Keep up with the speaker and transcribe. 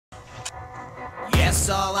us,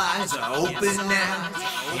 all eyes are open now.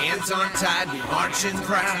 Hands on tied, we marching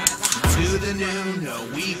proud to the new, no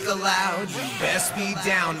week allowed. You best be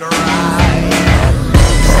down to ride.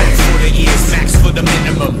 Tracks for the ears, max for the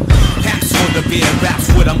minimum. Packs for the beer, raps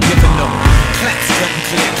what I'm giving them. Claps cutting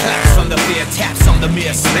clear, claps from the beer, taps on the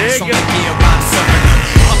mirror, snaps on the gear, I'm serving them.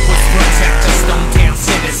 Upwards protect a stone down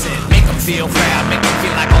citizen. Make them feel proud, make them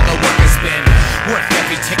feel like all the work has been worth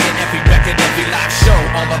every ticket, every record, every live show.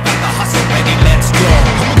 All about the hustle, ready, let's go.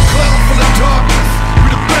 I'm a cloud full of darkness,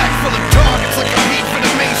 with a bag full of targets, like a heat for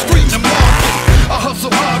the main street in the market. I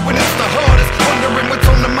hustle hard when it's the hardest, wondering what's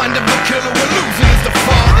on the mind of the killer when losing is the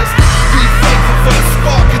farthest. Be thankful for the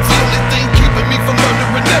spark, it's the only thing keeping me from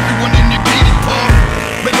murdering everyone in your beating part.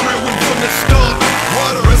 Make a real one from the start,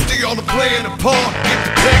 water is the only playing a part. Get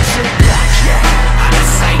the picture. Out of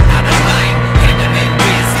sight, out of mind, handing in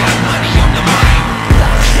biz, got money on the mind.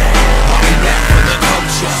 Walking back for the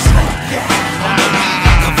culture, on the lead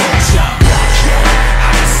like a vulture.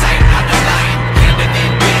 Out of sight, out of line, handing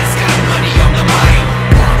in biz, got money on the mind.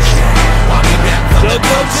 Walking back for the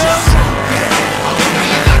culture, on the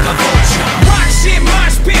lead like a vulture. Rock shit,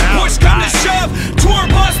 mosh pit, push come to shove. Tour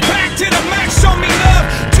bus back to the max, show me love.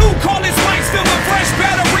 Two cordless mics filled with fresh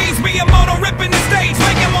batteries. Me and Moto ripping the stage,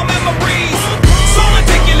 making more memories. So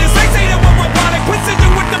ridiculous, they say that we're robotic.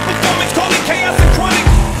 Precision with the performance, call it chaos and chronic.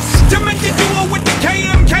 Demented duo with the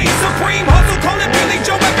KMK Supreme. Hustle, call it Billy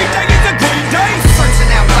Joe, every day is a great day.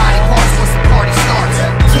 Searching out body parts once the party starts.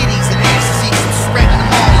 Titties and ass cheeks, I'm spreading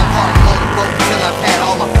them all apart. Load the boat till I've had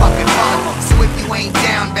all my fucking fun. So if you ain't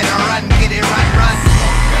down, better run, get it, run, run.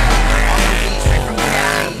 On the weed straight from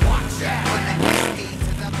Cali. When the heavy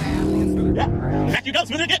to the valley. Yeah, back you go,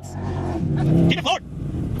 smoother it gets. Get it forward.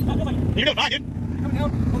 You're doing fine, dude.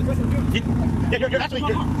 You're actually,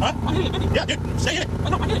 huh? Yeah, dude, stay in it.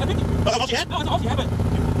 No, I get it, 50. Oh, all she had? No, that's all she had, but...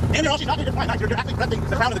 Damn, you're all she's not, you're fine. You're actually pressing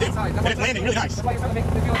the pound of the dude. And it's landing really nice. That's why you're trying to make